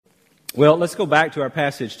Well, let's go back to our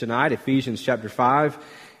passage tonight, Ephesians chapter 5,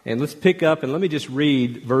 and let's pick up and let me just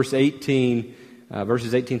read verses 18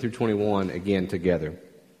 through 21 again together.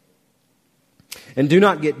 And do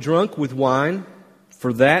not get drunk with wine,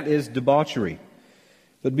 for that is debauchery,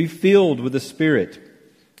 but be filled with the Spirit,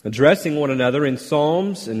 addressing one another in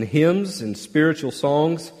psalms and hymns and spiritual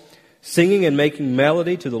songs, singing and making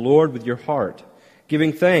melody to the Lord with your heart,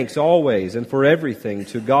 giving thanks always and for everything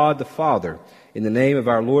to God the Father, in the name of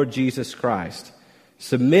our Lord Jesus Christ,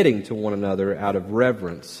 submitting to one another out of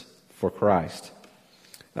reverence for Christ.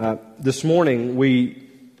 This morning we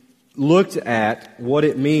looked at what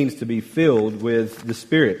it means to be filled with the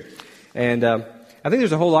Spirit. And I think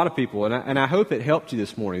there's a whole lot of people, and I hope it helped you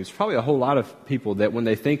this morning. There's probably a whole lot of people that when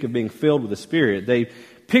they think of being filled with the Spirit, they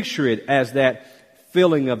picture it as that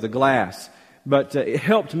filling of the glass. But it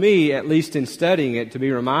helped me, at least in studying it, to be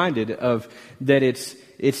reminded of that it's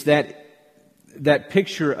that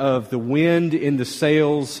picture of the wind in the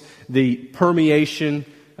sails, the permeation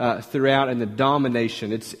throughout, and the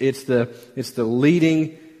domination. It's the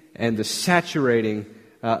leading and the saturating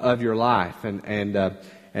of your life,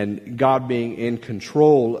 and God being in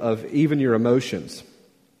control of even your emotions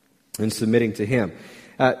and submitting to Him.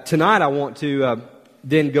 Tonight I want to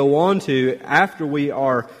then go on to, after we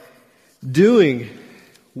are doing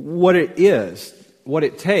what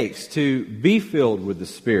it takes to be filled with the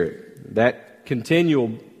Spirit, that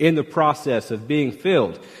continual in the process of being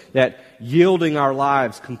filled, that yielding our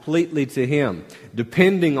lives completely to Him,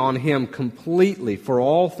 depending on Him completely for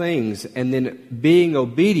all things, and then being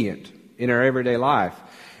obedient in our everyday life.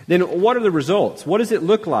 Then what are the results? What does it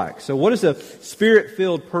look like? So what does a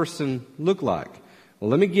Spirit-filled person look like? Well,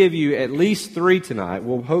 let me give you at least 3 tonight.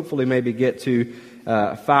 We'll hopefully maybe get to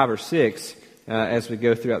 5 or 6 as we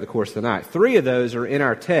go throughout the course of the night. 3 of those are in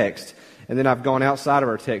our text, and then I've gone outside of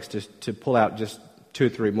our text to pull out just 2 or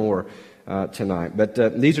 3 more tonight.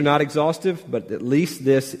 But these are not exhaustive, but at least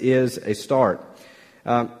this is a start.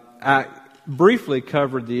 I briefly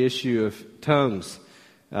covered the issue of tongues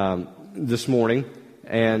this morning,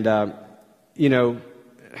 and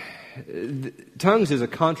tongues is a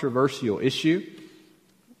controversial issue,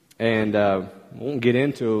 and I won't get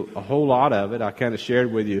into a whole lot of it. I kind of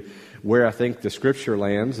shared with you where I think the Scripture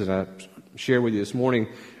lands, and I shared with you this morning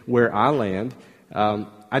where I land.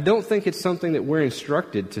 I don't think it's something that we're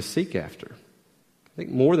instructed to seek after. I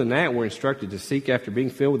think more than that, we're instructed to seek after being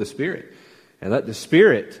filled with the Spirit, and let the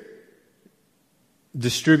Spirit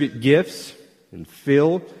distribute gifts and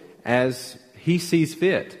fill as He sees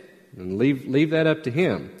fit, and leave that up to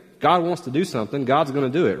Him. God wants to do something, God's going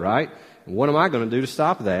to do it, right? And what am I going to do to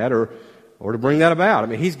stop that or to bring that about? I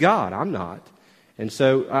mean, He's God, I'm not. And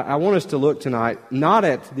so I want us to look tonight not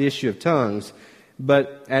at the issue of tongues,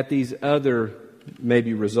 but at these other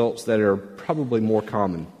maybe results that are probably more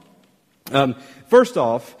common. First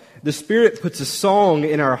off, the Spirit puts a song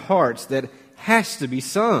in our hearts that has to be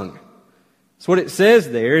sung. That's what it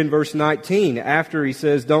says there in verse 19. After He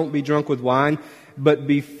says, don't be drunk with wine, but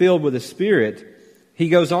be filled with the Spirit, He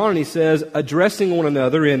goes on and He says, addressing one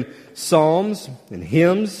another in psalms and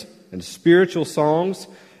hymns and spiritual songs,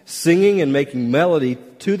 singing and making melody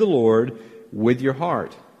to the Lord with your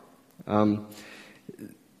heart.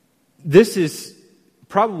 This is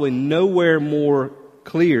probably nowhere more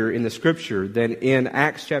clear in the Scripture than in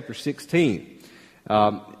Acts chapter 16.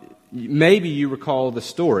 Maybe you recall the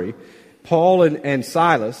story. Paul and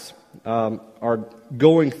Silas are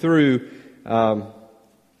going through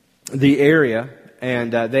the area,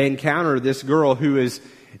 and they encounter this girl who is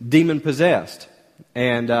demon-possessed.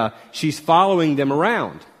 And she's following them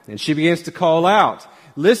around. And she begins to call out,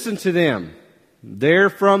 listen to them. They're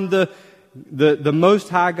from the Most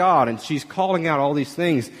High God. And she's calling out all these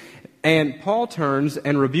things. And Paul turns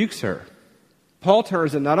and rebukes her. Paul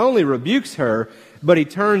turns and not only rebukes her, but he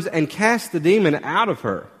turns and casts the demon out of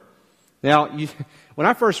her. Now, when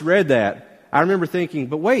I first read that, I remember thinking,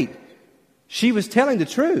 but wait, she was telling the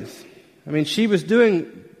truth. I mean, she was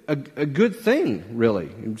doing a good thing, really,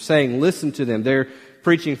 saying, listen to them. They're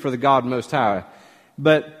preaching for the God Most High.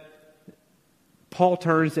 But Paul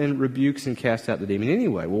turns and rebukes and casts out the demon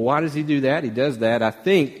anyway. Well, why does he do that? He does that, I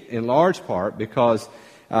think, in large part because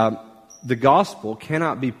the gospel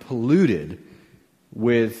cannot be polluted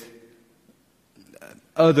with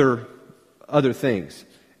other things.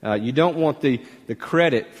 You don't want the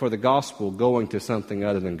credit for the gospel going to something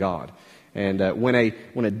other than God. And when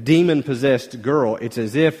a demon-possessed girl, it's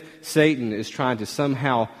as if Satan is trying to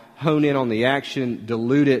somehow hone in on the action,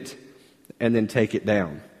 dilute it, and then take it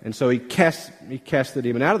down. And so he casts the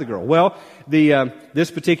demon out of the girl. Well, this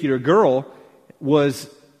particular girl was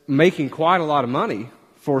making quite a lot of money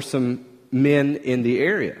for some men in the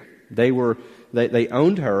area. They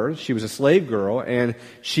owned her. She was a slave girl, and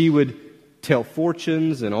she would tell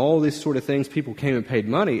fortunes and all these sort of things. People came and paid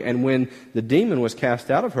money, and when the demon was cast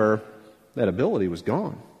out of her, that ability was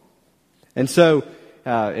gone. And so,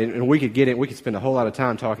 and we could spend a whole lot of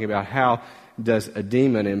time talking about how does a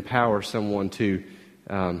demon empower someone to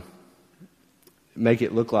make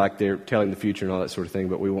it look like they're telling the future and all that sort of thing,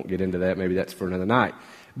 but we won't get into that. Maybe that's for another night.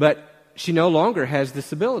 But she no longer has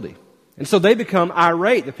this ability. And so they become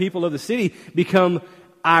irate. The people of the city become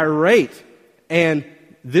irate. And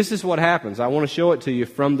this is what happens. I want to show it to you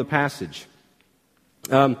from the passage.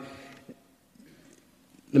 Let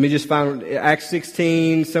me just find Acts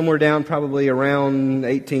 16, somewhere down probably around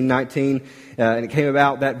 18, 19. And it came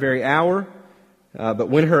about that very hour. But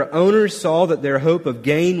when her owners saw that their hope of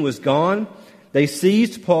gain was gone, they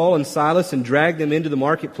seized Paul and Silas and dragged them into the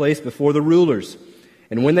marketplace before the rulers.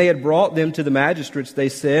 And when they had brought them to the magistrates, they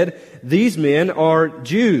said, "These men are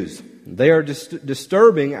Jews. They are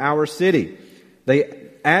disturbing our city. They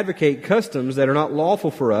advocate customs that are not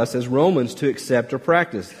lawful for us as Romans to accept or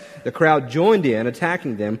practice." The crowd joined in,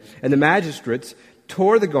 attacking them, and the magistrates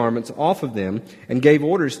tore the garments off of them and gave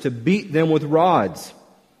orders to beat them with rods.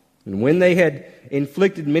 And when they had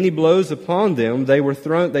inflicted many blows upon them,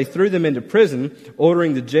 they threw them into prison,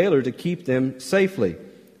 ordering the jailer to keep them safely.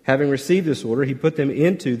 Having received this order, he put them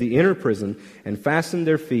into the inner prison and fastened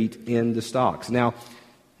their feet in the stocks. Now,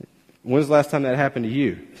 when's the last time that happened to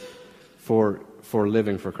you for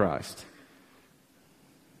living for Christ?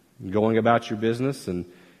 Going about your business and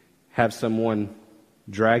have someone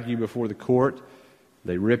drag you before the court,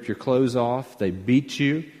 they rip your clothes off, they beat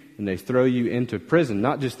you, and they throw you into prison,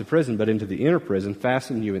 not just the prison, but into the inner prison,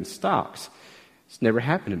 fasten you in stocks. It's never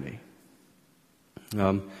happened to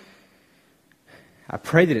me. I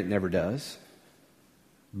pray that it never does,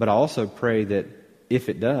 but I also pray that if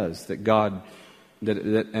it does, that God,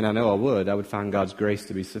 and I know I would find God's grace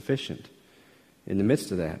to be sufficient in the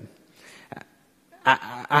midst of that.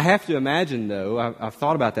 I have to imagine, though, I've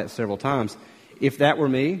thought about that several times, if that were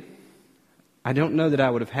me, I don't know that I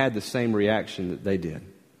would have had the same reaction that they did.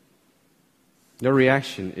 Their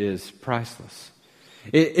reaction is priceless.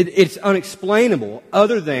 It's unexplainable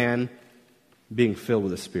other than being filled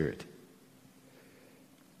with the Spirit.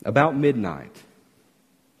 About midnight,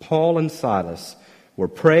 Paul and Silas were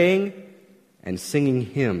praying and singing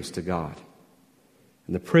hymns to God.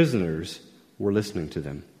 And the prisoners were listening to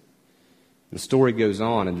them. The story goes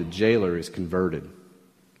on, and the jailer is converted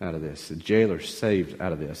out of this. The jailer's saved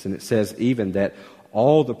out of this. And it says even that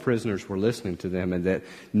all the prisoners were listening to them and that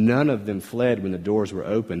none of them fled when the doors were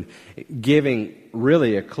opened, giving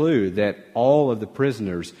really a clue that all of the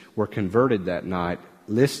prisoners were converted that night,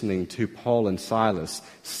 listening to Paul and Silas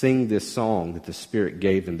sing this song that the Spirit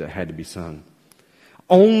gave them that had to be sung.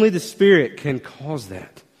 Only the Spirit can cause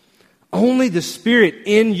that. Only the Spirit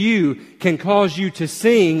in you can cause you to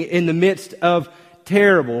sing in the midst of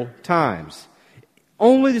terrible times.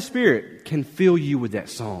 Only the Spirit can fill you with that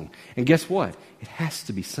song. And guess what? It has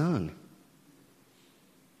to be sung.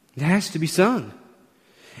 It has to be sung.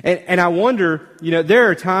 And I wonder, there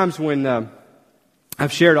are times when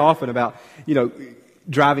I've shared often about,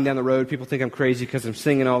 driving down the road, people think I'm crazy because I'm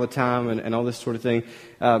singing all the time and all this sort of thing.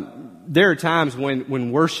 There are times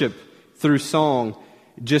when worship through song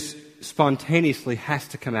just spontaneously has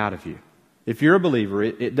to come out of you. If you're a believer,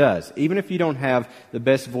 it does. Even if you don't have the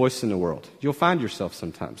best voice in the world, you'll find yourself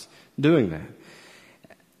sometimes doing that.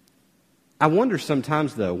 I wonder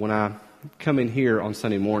sometimes, though, when I come in here on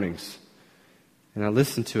Sunday mornings and I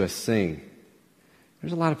listen to us sing,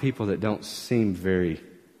 there's a lot of people that don't seem very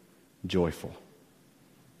joyful.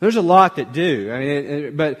 There's a lot that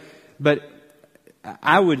do. But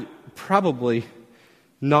I would probably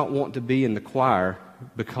not want to be in the choir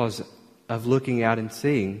because of looking out and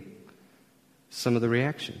seeing some of the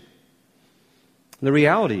reaction. The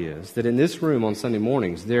reality is that in this room on Sunday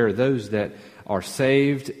mornings, there are those that are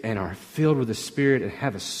saved and are filled with the Spirit and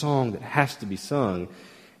have a song that has to be sung.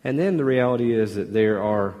 And then the reality is that there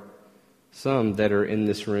are some that are in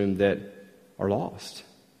this room that are lost.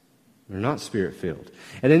 They're not Spirit-filled.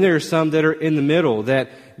 And then there are some that are in the middle that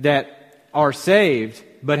are saved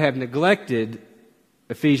but have neglected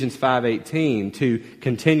Ephesians 5:18 to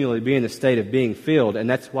continually be in the state of being filled, and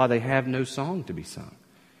that's why they have no song to be sung.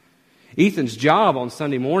 Ethan's job on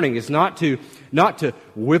Sunday morning is not to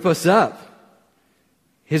whip us up.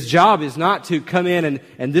 His job is not to come in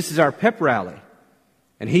and this is our pep rally.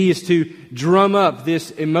 And he is to drum up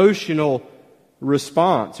this emotional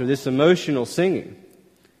response or this emotional singing.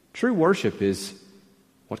 True worship is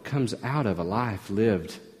what comes out of a life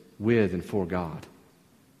lived with and for God.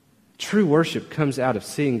 True worship comes out of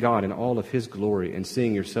seeing God in all of His glory and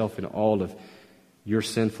seeing yourself in all of your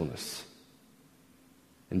sinfulness.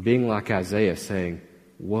 And being like Isaiah saying,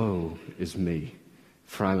 woe is me,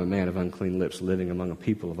 for I am a man of unclean lips, living among a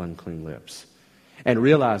people of unclean lips. And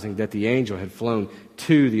realizing that the angel had flown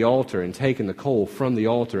to the altar and taken the coal from the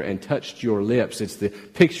altar and touched your lips. It's the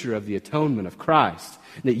picture of the atonement of Christ.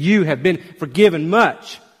 That you have been forgiven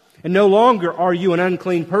much. And no longer are you an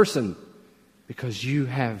unclean person. Because you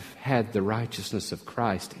have had the righteousness of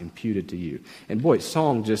Christ imputed to you. And boy,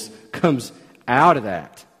 song just comes out of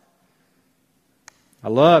that. I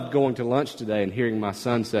loved going to lunch today and hearing my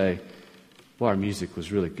son say, well, our music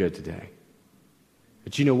was really good today.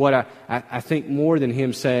 But you know what? I think more than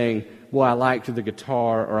him saying, well, I liked the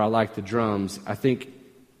guitar or I liked the drums, I think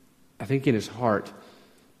in his heart,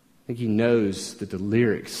 I think he knows that the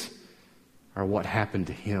lyrics are what happened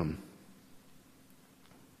to him.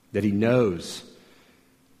 That he knows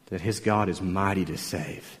that his God is mighty to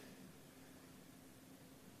save.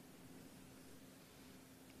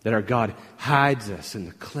 That our God hides us in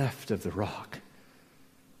the cleft of the rock.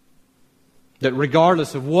 That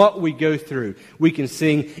regardless of what we go through, we can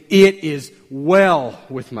sing, it is well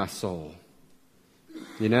with my soul.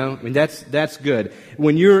 You know, I mean, that's good.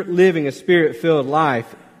 When you're living a Spirit-filled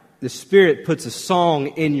life, the Spirit puts a song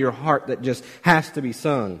in your heart that just has to be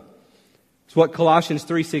sung. It's what Colossians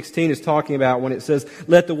 3:16 is talking about when it says,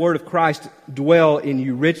 let the word of Christ dwell in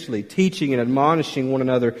you richly, teaching and admonishing one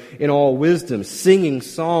another in all wisdom, singing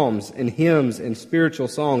psalms and hymns and spiritual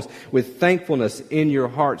songs with thankfulness in your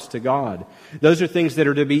hearts to God. Those are things that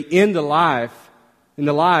are to be in the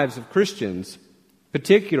lives of Christians,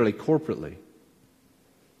 particularly corporately.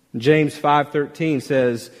 James 5:13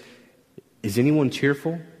 says, is anyone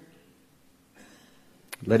cheerful?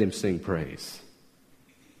 Let him sing praise.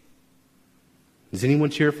 Is anyone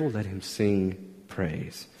cheerful? Let him sing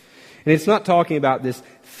praise. And it's not talking about this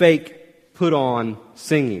fake put-on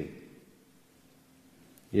singing.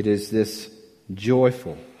 It is this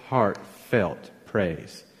joyful, heartfelt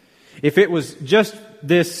praise. If it was just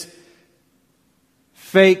this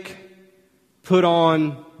fake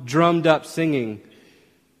put-on, drummed-up singing,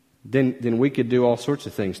 then we could do all sorts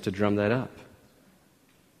of things to drum that up.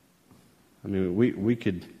 I mean, we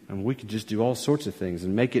could just do all sorts of things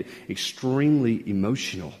and make it extremely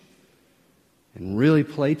emotional and really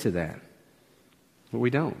play to that. But we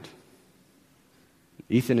don't.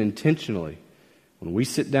 Ethan intentionally, when we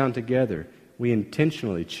sit down together, we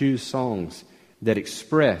intentionally choose songs that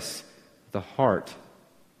express the heart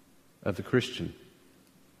of the Christian,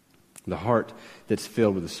 the heart that's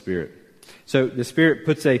filled with the Spirit. So the Spirit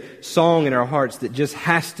puts a song in our hearts that just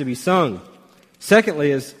has to be sung. Secondly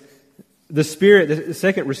is the Spirit, the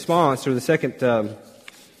second response or the second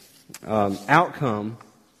outcome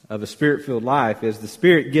of a Spirit-filled life is the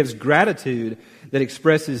Spirit gives gratitude that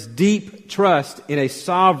expresses deep trust in a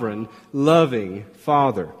sovereign, loving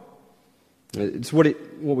Father. It's what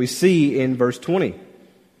we see in verse 20.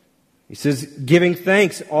 He says, giving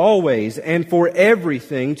thanks always and for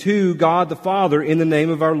everything to God the Father in the name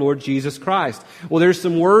of our Lord Jesus Christ. Well, there's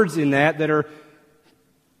some words in that are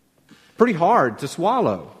pretty hard to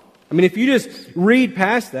swallow. I mean, if you just read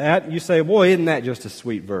past that, you say, boy, isn't that just a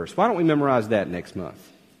sweet verse? Why don't we memorize that next month?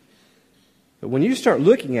 But when you start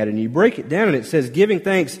looking at it and you break it down and it says, giving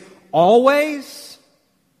thanks always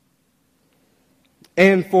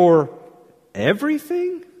and for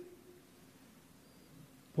everything?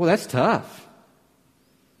 Well, that's tough.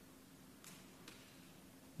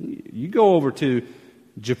 You go over to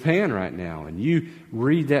Japan right now and you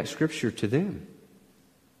read that scripture to them.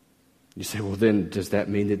 You say, well, then does that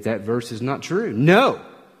mean that verse is not true? No.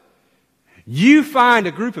 You find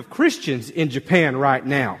a group of Christians in Japan right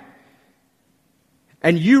now,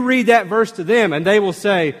 and you read that verse to them, and they will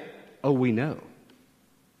say, oh, we know.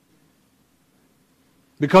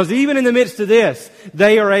 Because even in the midst of this,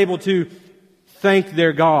 they are able to thank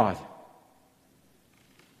their God.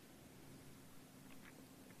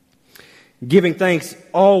 Giving thanks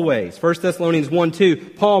always. 1 Thessalonians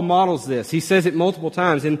 1:2, Paul models this. He says it multiple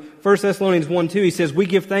times. In 1 Thessalonians 1:2, he says, we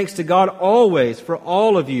give thanks to God always for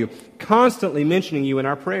all of you, constantly mentioning you in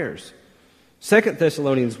our prayers. 2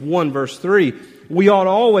 Thessalonians 1 verse 3, we ought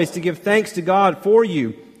always to give thanks to God for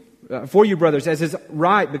you, brothers, as is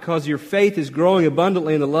right, because your faith is growing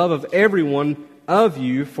abundantly and the love of everyone of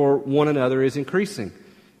you for one another is increasing.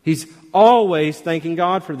 He's always thanking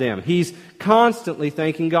God for them. He's constantly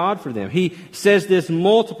thanking God for them. He says this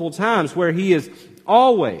multiple times where he is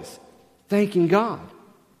always thanking God.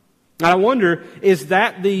 And I wonder, is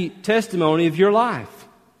that the testimony of your life?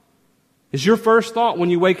 Is your first thought when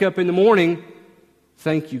you wake up in the morning,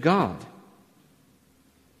 thank you, God?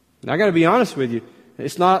 And I got to be honest with you,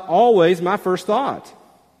 it's not always my first thought.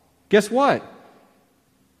 Guess what?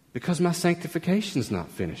 Because my sanctification's not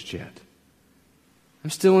finished yet. I'm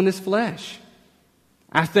still in this flesh.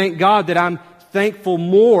 I thank God that I'm thankful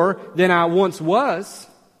more than I once was.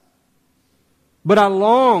 But I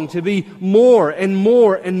long to be more and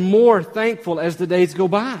more and more thankful as the days go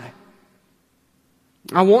by.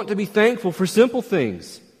 I want to be thankful for simple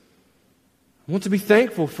things. I want to be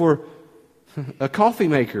thankful for a coffee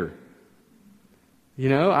maker.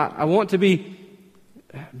 I want to be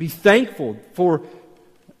thankful for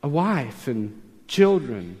a wife and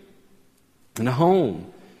children and a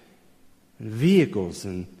home and vehicles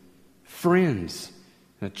and friends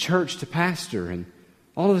and a church to pastor and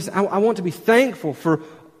all of this. I want to be thankful for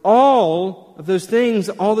all of those things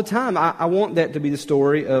all the time. I want that to be the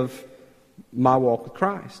story of my walk with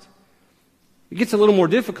Christ. It gets a little more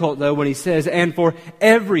difficult, though, when he says, and for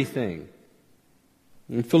everything.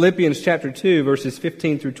 In Philippians chapter 2, verses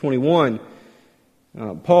 15 through 21,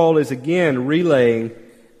 Paul is again relaying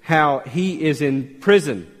how he is in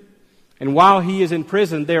prison. And while he is in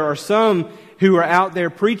prison, there are some who are out there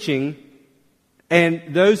preaching, and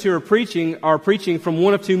those who are preaching from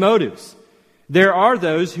one of two motives. There are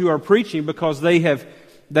those who are preaching because they have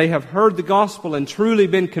heard the gospel and truly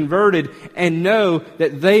been converted and know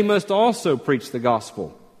that they must also preach the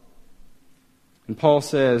gospel. And Paul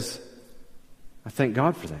says, I thank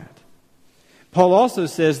God for that. Paul also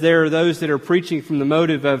says there are those that are preaching from the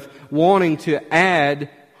motive of wanting to add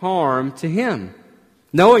harm to him,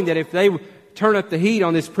 knowing that if they turn up the heat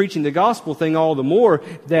on this preaching the gospel thing all the more,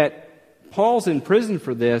 that Paul's in prison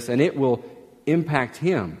for this and it will impact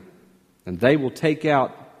him. And they will take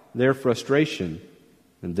out their frustration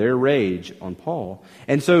and their rage on Paul.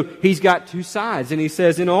 And so he's got two sides. And he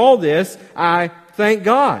says, in all this, I thank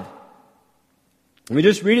God. Let me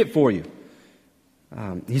just read it for you.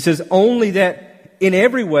 He says, only that in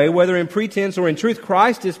every way, whether in pretense or in truth,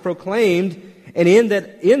 Christ is proclaimed, and in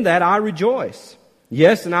that I rejoice.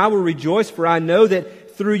 Yes, and I will rejoice, for I know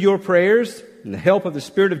that through your prayers and the help of the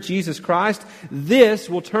Spirit of Jesus Christ, this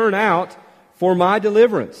will turn out for my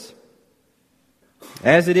deliverance.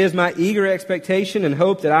 As it is my eager expectation and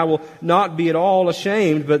hope that I will not be at all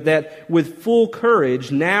ashamed, but that with full courage,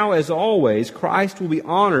 now as always, Christ will be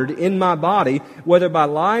honored in my body, whether by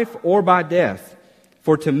life or by death.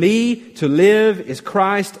 For to me, to live is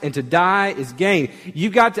Christ, and to die is gain.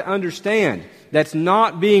 You've got to understand, that's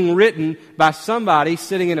not being written by somebody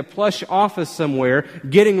sitting in a plush office somewhere,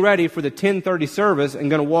 getting ready for the 10:30 service and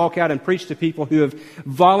going to walk out and preach to people who have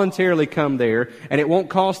voluntarily come there, and it won't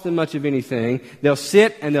cost them much of anything. They'll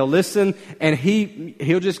sit and they'll listen, and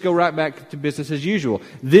he'll just go right back to business as usual.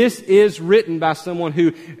 This is written by someone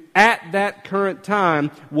who, at that current time,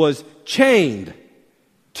 was chained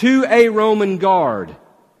to a Roman guard.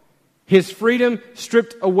 His freedom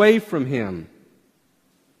stripped away from him.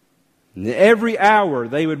 And every hour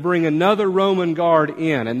they would bring another Roman guard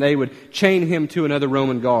in and they would chain him to another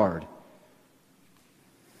Roman guard.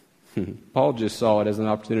 Paul just saw it as an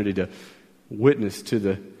opportunity to witness to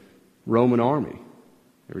the Roman army.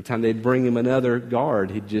 Every time they'd bring him another guard,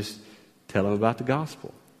 he'd just tell them about the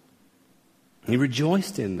gospel. He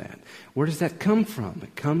rejoiced in that. Where does that come from?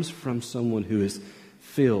 It comes from someone who is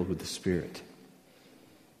filled with the Spirit.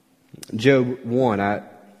 Job 1, I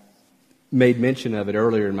made mention of it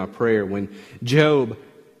earlier in my prayer. When Job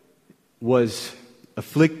was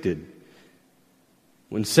afflicted,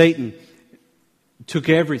 when Satan took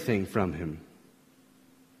everything from him,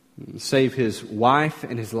 save his wife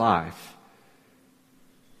and his life,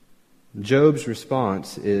 Job's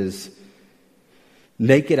response is,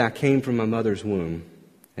 naked I came from my mother's womb,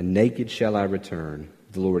 and naked shall I return.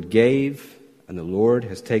 The Lord gave, and the Lord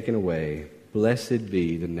has taken away. Blessed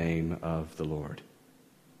be the name of the Lord.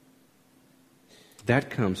 That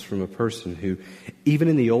comes from a person who, even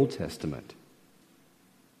in the Old Testament,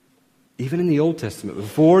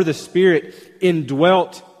 before the Spirit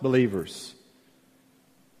indwelt believers,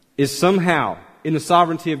 is somehow, in the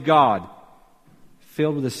sovereignty of God,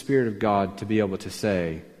 filled with the Spirit of God to be able to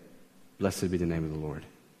say, blessed be the name of the Lord.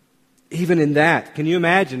 Even in that, can you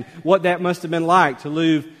imagine what that must have been like to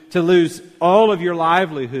lose all of your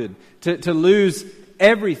livelihood, to lose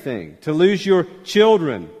everything, to lose your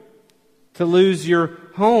children, to lose your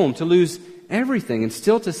home, to lose everything, and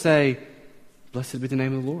still to say, blessed be the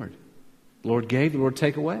name of the Lord. The Lord gave, the Lord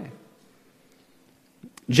take away.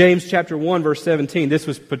 James chapter 1, verse 17. This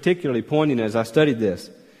was particularly poignant as I studied this.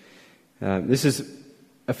 This is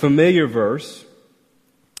a familiar verse.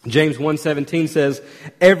 James 1:17 says,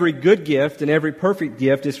 every good gift and every perfect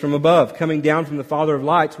gift is from above, coming down from the Father of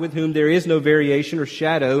lights, with whom there is no variation or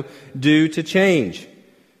shadow due to change.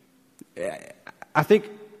 I think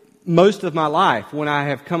most of my life, when I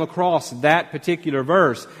have come across that particular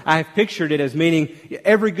verse, I have pictured it as meaning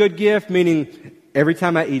every good gift, meaning every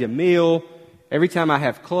time I eat a meal, every time I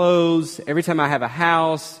have clothes, every time I have a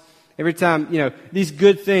house, every time, these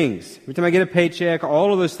good things, every time I get a paycheck,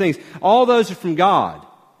 all of those things, all those are from God.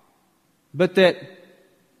 But that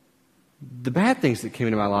the bad things that came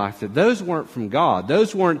into my life, that those weren't from God.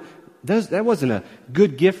 That wasn't a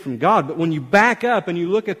good gift from God. But when you back up and you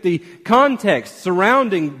look at the context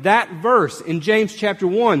surrounding that verse in James chapter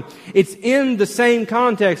 1, it's in the same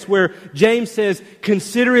context where James says,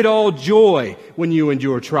 consider it all joy when you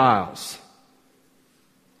endure trials.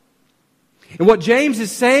 And what James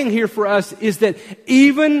is saying here for us is that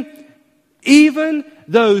even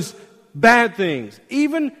those bad things,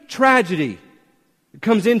 even tragedy that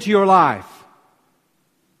comes into your life,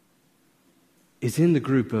 is in the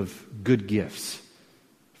group of good gifts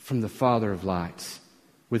from the Father of lights,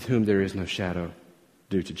 with whom there is no shadow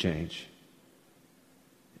due to change.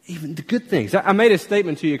 Even the good things. I made a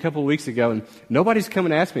statement to you a couple of weeks ago, and nobody's come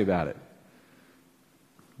and asked me about it.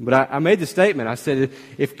 But I made the statement. I said,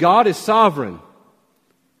 if God is sovereign,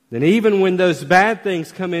 then even when those bad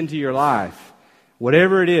things come into your life,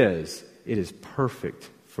 whatever it is perfect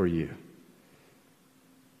for you.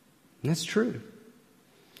 And that's true.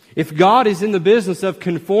 If God is in the business of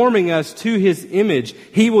conforming us to His image,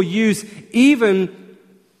 He will use even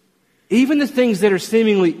the things that are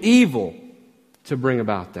seemingly evil to bring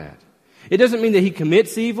about that. It doesn't mean that He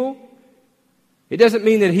commits evil. It doesn't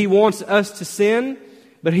mean that He wants us to sin.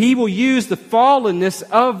 But He will use the fallenness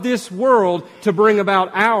of this world to bring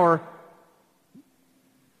about our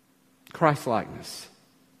Christ-likeness.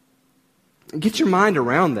 Get your mind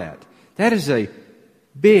around that. That is a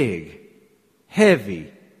big,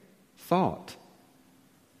 heavy thought.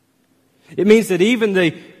 It means that even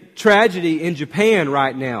the tragedy in Japan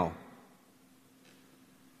right now,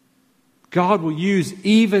 God will use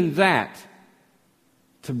even that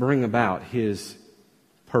to bring about His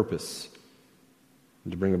purpose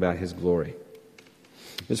and to bring about His glory.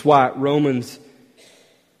 That's why Romans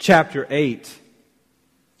chapter 8,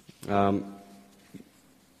 I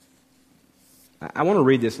want to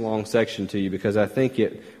read this long section to you because I think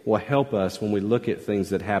it will help us when we look at things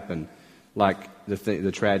that happen, like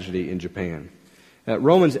the tragedy in Japan.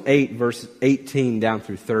 Romans 8, verse 18 down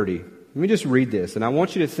through 30. Let me just read this, and I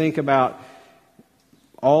want you to think about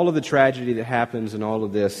all of the tragedy that happens and all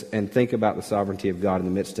of this, and think about the sovereignty of God in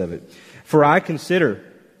the midst of it. For I consider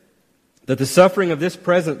that the suffering of this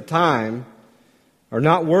present time are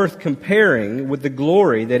not worth comparing with the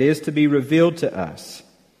glory that is to be revealed to us.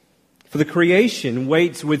 For the creation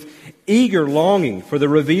waits with eager longing for the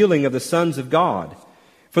revealing of the sons of God.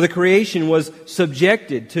 For the creation was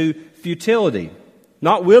subjected to futility,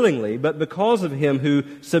 not willingly, but because of Him who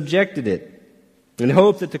subjected it, in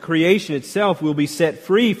hope that the creation itself will be set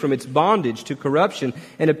free from its bondage to corruption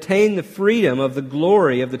and obtain the freedom of the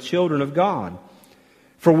glory of the children of God.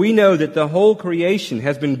 For we know that the whole creation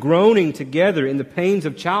has been groaning together in the pains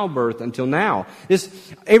of childbirth until now.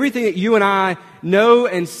 Everything that you and I know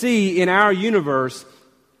and see in our universe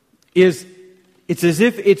it's as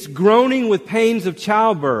if it's groaning with pains of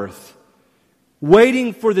childbirth,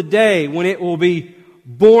 waiting for the day when it will be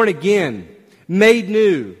born again, made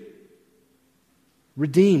new,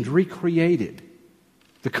 redeemed, recreated.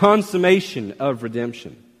 The consummation of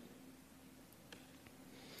redemption.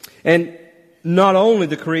 And not only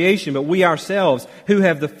the creation, but we ourselves, who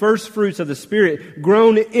have the first fruits of the Spirit,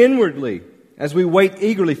 groan inwardly as we wait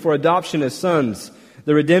eagerly for adoption as sons,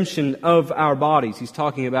 the redemption of our bodies. He's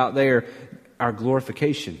talking about there our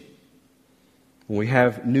glorification, when we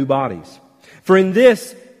have new bodies. For in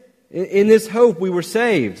this hope we were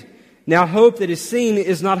saved. Now hope that is seen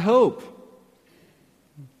is not hope.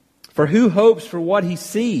 For who hopes for what he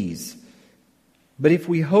sees? But if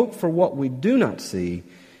we hope for what we do not see,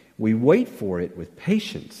 we wait for it with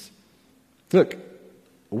patience. Look,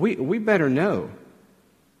 we better know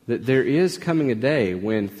that there is coming a day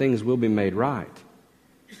when things will be made right.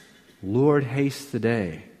 Lord, haste the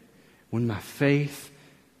day when my faith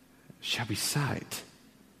shall be sight.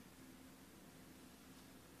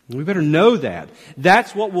 We better know that.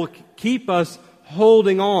 That's what will keep us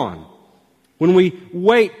holding on. When we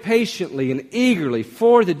wait patiently and eagerly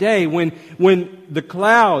for the day when the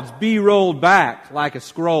clouds be rolled back like a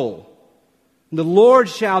scroll, the Lord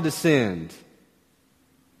shall descend.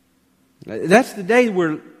 That's the day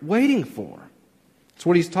we're waiting for. That's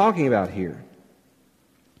what he's talking about here.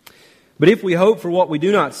 But if we hope for what we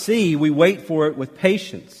do not see, we wait for it with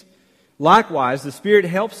patience. Likewise, the Spirit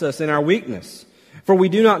helps us in our weakness. For we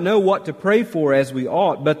do not know what to pray for as we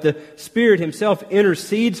ought, but the Spirit Himself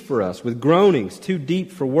intercedes for us with groanings too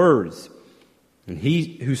deep for words. And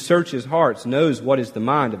He who searches hearts knows what is the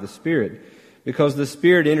mind of the Spirit, because the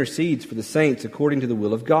Spirit intercedes for the saints according to the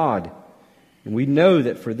will of God. And we know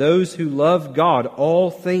that for those who love God,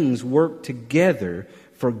 all things work together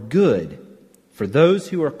for good, for those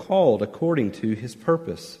who are called according to His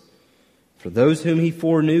purpose. For those whom He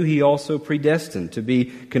foreknew, He also predestined to be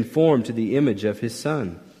conformed to the image of His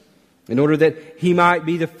Son, in order that He might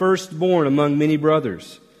be the firstborn among many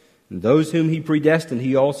brothers. And those whom He predestined,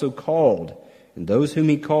 He also called. And those whom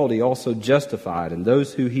He called, He also justified. And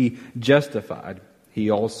those who He justified, He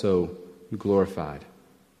also glorified.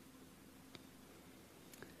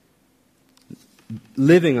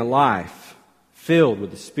 Living a life filled with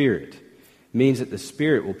the Spirit means that the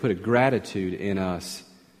Spirit will put a gratitude in us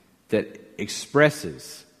that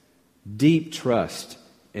expresses deep trust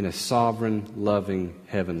in a sovereign, loving,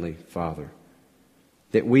 heavenly Father.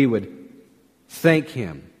 That we would thank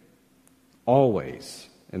Him always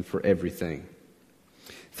and for everything.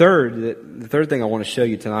 The third thing I want to show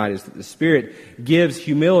you tonight is that the Spirit gives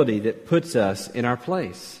humility that puts us in our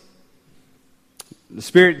place. The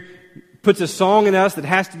Spirit puts a song in us that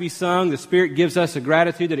has to be sung. The Spirit gives us a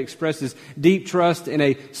gratitude that expresses deep trust in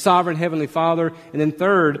a sovereign heavenly Father. And then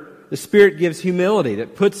third, the Spirit gives humility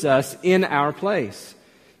that puts us in our place.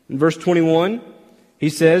 In verse 21, he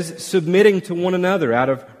says, submitting to one another out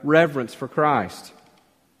of reverence for Christ.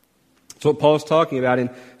 That's what Paul's talking about in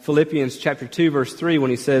Philippians chapter 2, verse 3,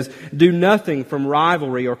 when he says, do nothing from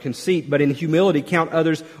rivalry or conceit, but in humility count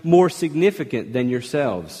others more significant than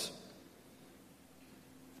yourselves.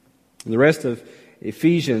 And the rest of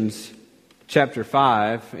Ephesians chapter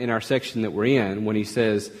 5, in our section that we're in, when he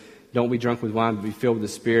says, don't be drunk with wine, but be filled with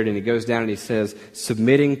the Spirit. And he goes down and he says,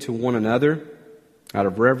 submitting to one another out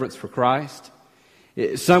of reverence for Christ.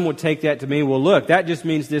 Some would take that to mean, well, look, that just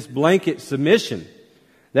means this blanket submission.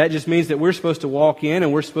 That just means that we're supposed to walk in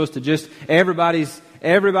and we're supposed to just, everybody's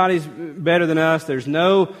better than us. There's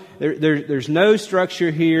no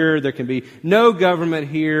structure here. There can be no government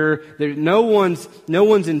here. No one's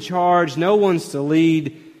in charge. No one's to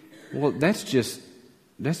lead. Well, that's just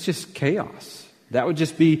chaos. That would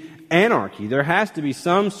just be anarchy. There has to be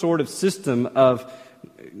some sort of system of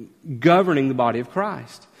governing the body of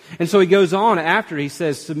Christ. And so he goes on after he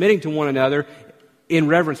says submitting to one another in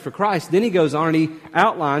reverence for Christ. Then he goes on and he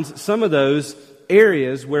outlines some of those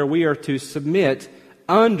areas where we are to submit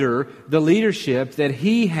under the leadership that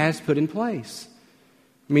He has put in place.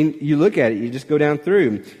 I mean, you look at it, you just go down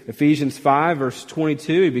through. Ephesians 5, verse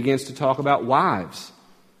 22, he begins to talk about wives.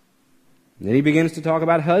 And then he begins to talk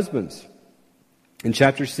about husbands. In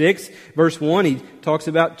chapter 6, verse 1, he talks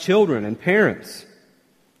about children and parents.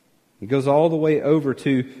 He goes all the way over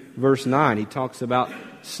to verse 9. He talks about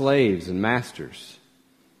slaves and masters.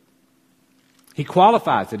 He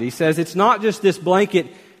qualifies it. He says it's not just this blanket,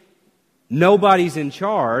 nobody's in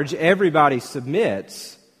charge, everybody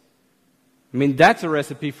submits. I mean, that's a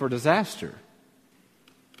recipe for disaster.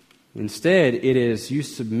 Instead, it is you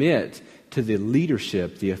submit to the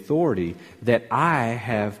leadership, the authority that I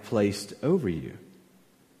have placed over you.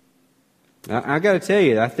 I got to tell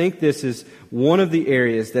you, I think this is one of the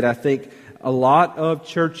areas that I think a lot of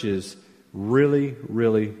churches really,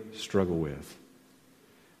 really struggle with.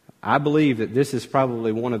 I believe that this is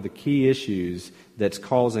probably one of the key issues that's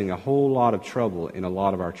causing a whole lot of trouble in a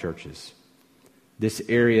lot of our churches. This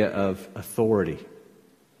area of authority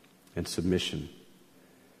and submission.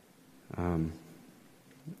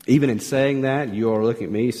 Even in saying that, you are looking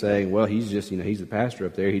at me saying, well, he's just, he's the pastor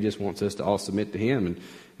up there. He just wants us to all submit to him.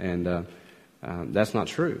 And that's not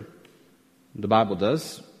true. The Bible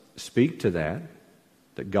does speak to that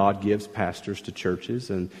God gives pastors to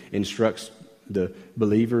churches and instructs the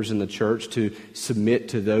believers in the church to submit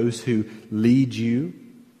to those who lead you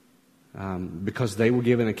because they will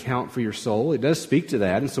give an account for your soul. It does speak to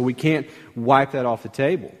that, and so we can't wipe that off the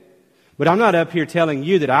table. But I'm not up here telling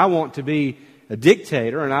you that I want to be a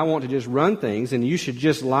dictator and I want to just run things and you should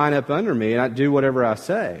just line up under me and I do whatever I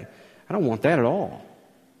say. I don't want that at all.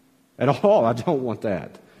 At all, I don't want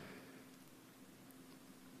that.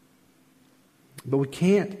 But we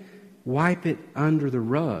can't wipe it under the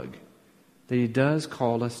rug that He does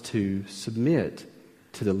call us to submit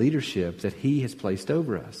to the leadership that He has placed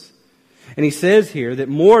over us. And He says here that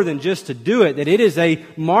more than just to do it, that it is a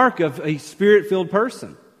mark of a Spirit-filled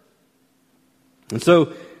person. And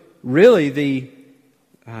so, really, the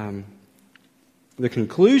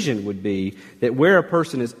conclusion would be that where a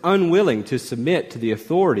person is unwilling to submit to the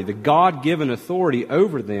authority, the God-given authority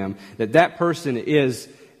over them, that person is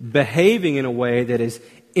behaving in a way that is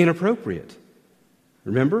inappropriate.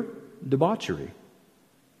 Remember? Debauchery.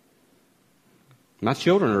 My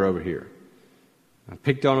children are over here. I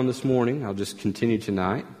picked on them this morning. I'll just continue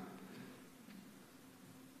tonight.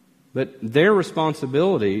 But their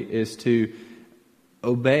responsibility is to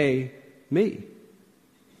obey me.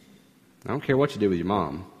 I don't care what you do with your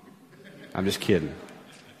mom. I'm just kidding.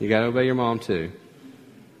 You got to obey your mom too.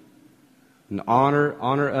 And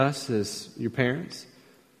honor us as your parents.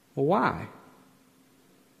 Well, why?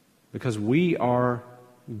 Because we are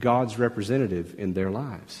God's representative in their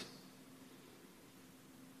lives.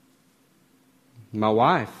 My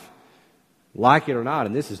wife, like it or not,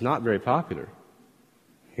 and this is not very popular,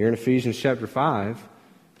 here in Ephesians chapter 5,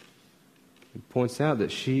 it points out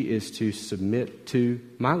that she is to submit to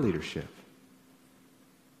my leadership.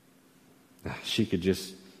 She could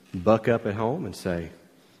just buck up at home and say,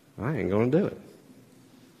 I ain't going to do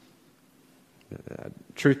it.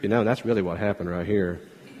 Truth be known, that's really what happened right here.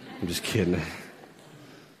 I'm just kidding.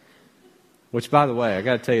 Which, by the way, I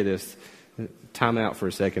got to tell you this. Time out for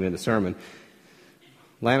a second in the sermon.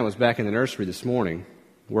 Lana was back in the nursery this morning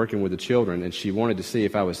working with the children, and she wanted to see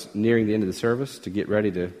if I was nearing the end of the service to get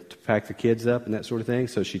ready to pack the kids up and that sort of thing.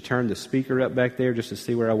 So she turned the speaker up back there just to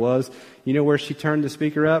see where I was. You know where she turned the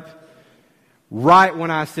speaker up? Right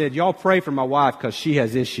when I said, y'all pray for my wife because she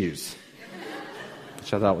has issues.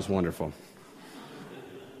 Which I thought was wonderful.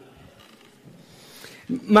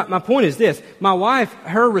 My point is this. My wife,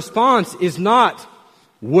 her response is not,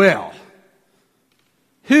 well,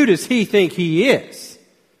 who does he think he is?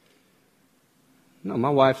 No, my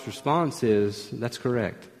wife's response is, that's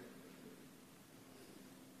correct.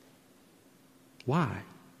 Why?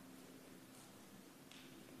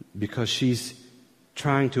 Because she's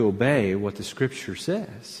trying to obey what the Scripture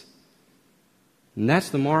says. And that's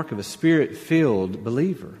the mark of a Spirit-filled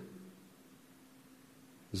believer.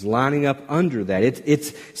 It's lining up under that.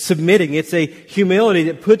 It's submitting. It's a humility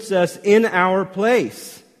that puts us in our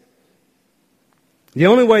place. The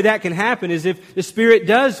only way that can happen is if the Spirit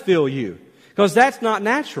does fill you. Because that's not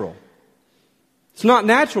natural. It's not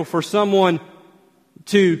natural for someone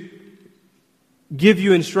to give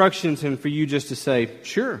you instructions and for you just to say,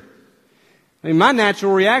 sure. I mean, my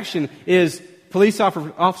natural reaction is police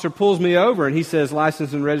officer pulls me over and he says,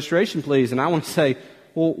 license and registration, please. And I want to say,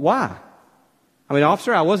 well, why? I mean,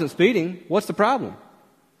 officer, I wasn't speeding. What's the problem?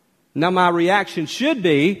 Now, my reaction should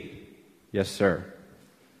be, yes, sir.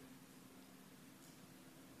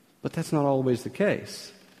 But that's not always the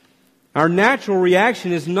case. Our natural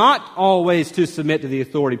reaction is not always to submit to the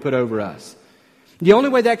authority put over us. The only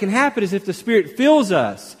way that can happen is if the Spirit fills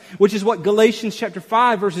us, which is what Galatians chapter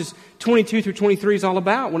 5 verses 22 through 23 is all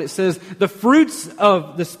about when it says the fruits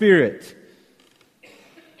of the Spirit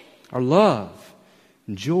are love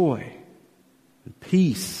and joy and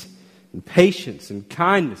peace and patience and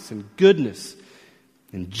kindness and goodness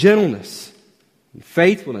and gentleness and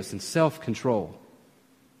faithfulness and self-control.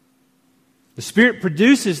 The Spirit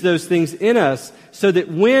produces those things in us so that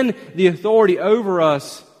when the authority over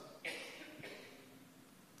us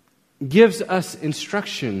gives us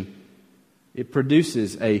instruction, it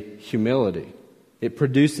produces a humility. It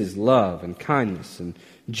produces love and kindness and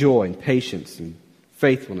joy and patience and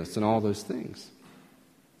faithfulness and all those things.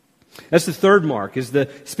 That's the third mark, is the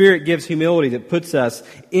Spirit gives humility that puts us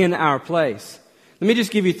in our place. Let me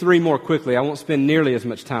just give you three more quickly. I won't spend nearly as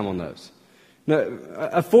much time on those. Now,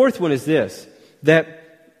 a fourth one is this,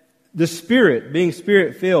 that the Spirit, being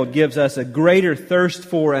Spirit-filled, gives us a greater thirst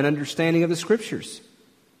for an understanding of the Scriptures.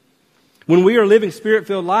 When we are living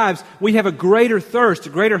Spirit-filled lives, we have a greater thirst, a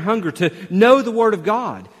greater hunger to know the Word of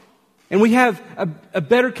God. And we have a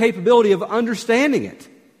better capability of understanding it.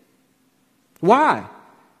 Why?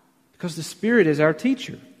 Because the Spirit is our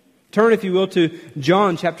teacher. Turn, if you will, to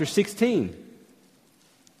John chapter 16.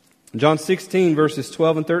 John 16, verses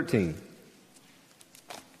 12 and 13.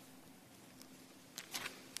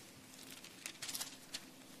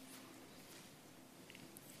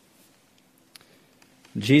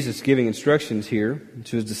 Jesus giving instructions here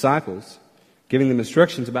to His disciples, giving them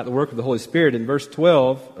instructions about the work of the Holy Spirit. In verse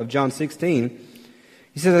 12 of John 16,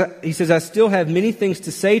 He says, I still have many things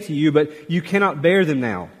to say to you, but you cannot bear them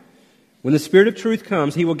now. When the Spirit of truth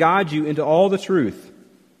comes, He will guide you into all the truth.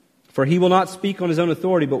 For He will not speak on His own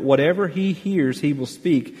authority, but whatever He hears, He will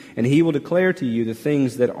speak, and He will declare to you the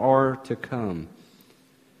things that are to come.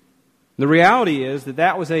 The reality is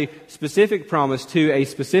that was a specific promise to a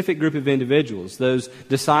specific group of individuals, those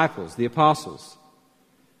disciples, the apostles.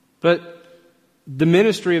 But the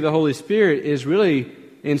ministry of the Holy Spirit is really,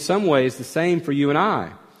 in some ways, the same for you and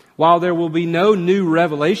I. While there will be no new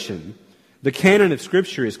revelation, the canon of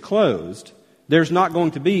Scripture is closed. There's not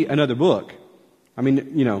going to be another book. I mean,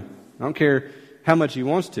 I don't care how much he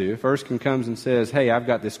wants to, if Erskine comes and says, hey, I've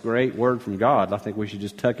got this great word from God, I think we should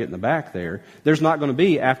just tuck it in the back there, there's not going to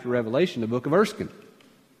be, after Revelation, the book of Erskine.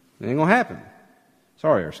 It ain't going to happen.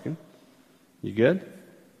 Sorry, Erskine. You good?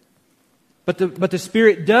 But the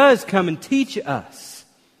Spirit does come and teach us.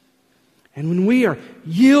 And when we are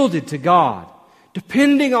yielded to God,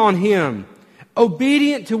 depending on Him,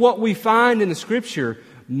 obedient to what we find in the Scripture,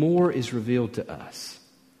 more is revealed to us.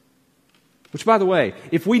 Which, by the way,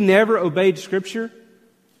 if we never obeyed Scripture,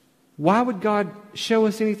 why would God show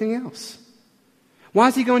us anything else? Why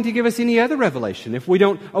is He going to give us any other revelation if we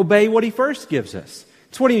don't obey what He first gives us?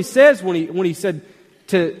 It's what He says when He said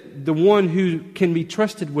to the one who can be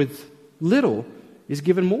trusted with little is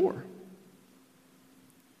given more.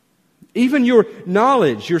 Even your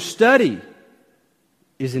knowledge, your study,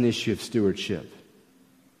 is an issue of stewardship.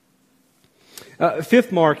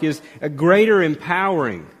 Fifth mark is a greater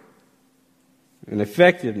empowering and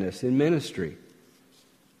effectiveness in ministry.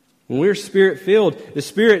 When we're Spirit-filled, the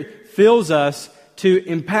Spirit fills us to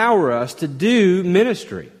empower us to do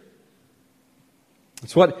ministry.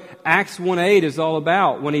 It's what Acts 1:8 is all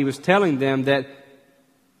about when he was telling them that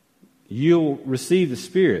you'll receive the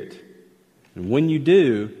Spirit. And when you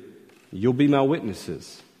do, you'll be my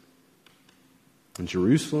witnesses in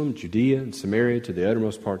Jerusalem, Judea, and Samaria to the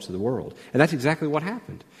uttermost parts of the world. And that's exactly what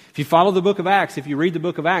happened. If you follow the book of Acts, if you read the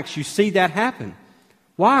book of Acts, you see that happen.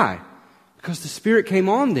 Why? Because the Spirit came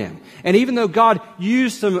on them. And even though God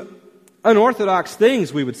used some unorthodox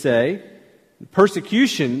things, we would say,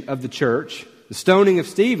 persecution of the church, the stoning of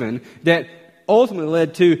Stephen, that ultimately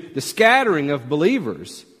led to the scattering of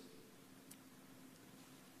believers,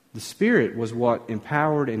 the Spirit was what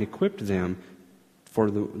empowered and equipped them for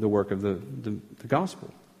the work of the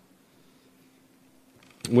gospel.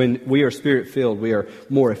 When we are Spirit-filled, we are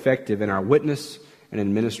more effective in our witness and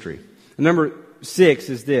in ministry. And number 6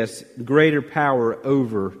 is this: greater power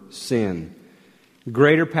over sin.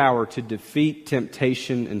 Greater power to defeat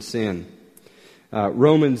temptation and sin.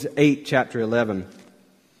 Romans 8, chapter 11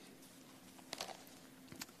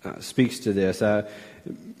 speaks to this. I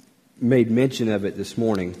made mention of it this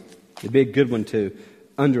morning. It'd be a good one to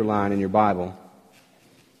underline in your Bible.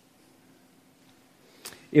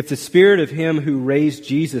 If the Spirit of Him who raised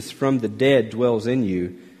Jesus from the dead dwells in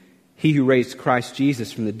you, He who raised Christ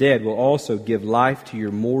Jesus from the dead will also give life to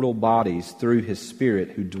your mortal bodies through His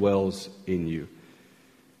Spirit who dwells in you.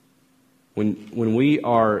 When we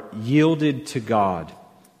are yielded to God,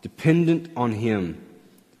 dependent on Him,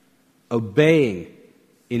 obeying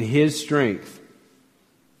in His strength,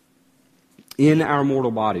 in our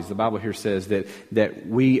mortal bodies, the Bible here says that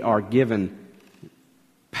we are given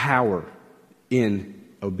power in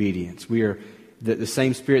obedience. We are the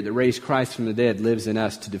same Spirit that raised Christ from the dead lives in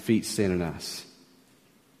us to defeat sin in us.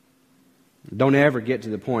 Don't ever get to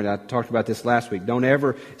the point, I talked about this last week, don't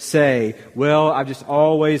ever say, well, I've just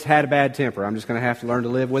always had a bad temper. I'm just going to have to learn to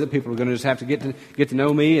live with it. People are going to just have to get to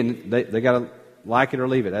know me, and they got to like it or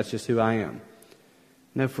leave it. That's just who I am.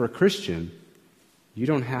 No, for a Christian, you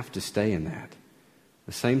don't have to stay in that.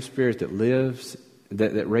 The same Spirit that lives,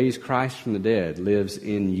 that raised Christ from the dead lives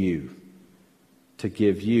in you to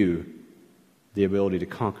give you the ability to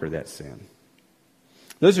conquer that sin.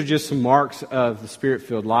 Those are just some marks of the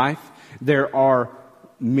Spirit-filled life. There are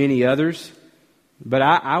many others, but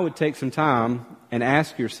I would take some time and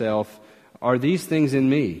ask yourself, are these things in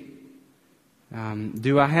me?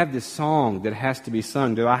 Do I have this song that has to be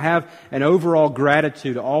sung? Do I have an overall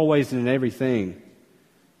gratitude always and in everything?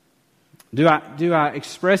 Do I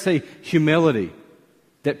express a humility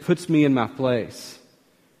that puts me in my place?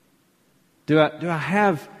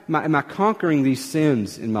 Am I conquering these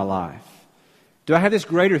sins in my life? Do I have this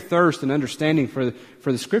greater thirst and understanding for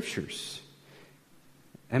the Scriptures?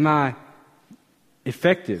 Am I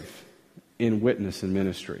effective in witness and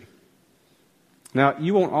ministry? Now,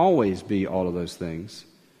 you won't always be all of those things.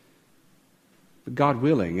 But God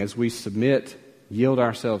willing, as we submit, yield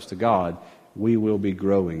ourselves to God, we will be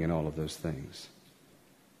growing in all of those things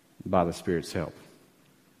by the Spirit's help.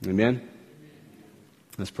 Amen?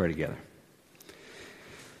 Let's pray together.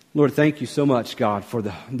 Lord, thank you so much, God, for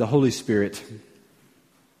the Holy Spirit,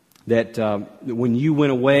 that when you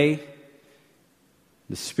went away,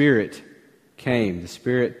 the Spirit came. The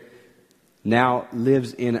Spirit now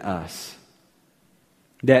lives in us.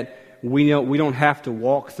 That we don't have to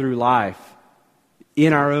walk through life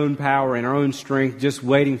in our own power, in our own strength, just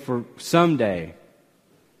waiting for someday.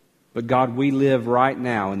 But God, we live right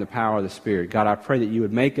now in the power of the Spirit. God, I pray that you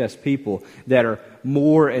would make us people that are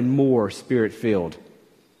more and more Spirit-filled.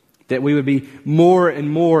 That we would be more and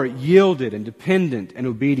more yielded and dependent and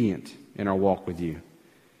obedient in our walk with you.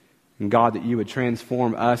 And God, that you would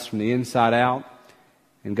transform us from the inside out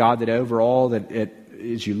And God, that overall, that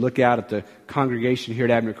as you look out at the congregation here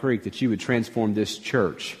at Abner Creek, that you would transform this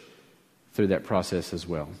church through that process as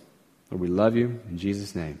well. Lord, we love you. In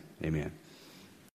Jesus' name, amen.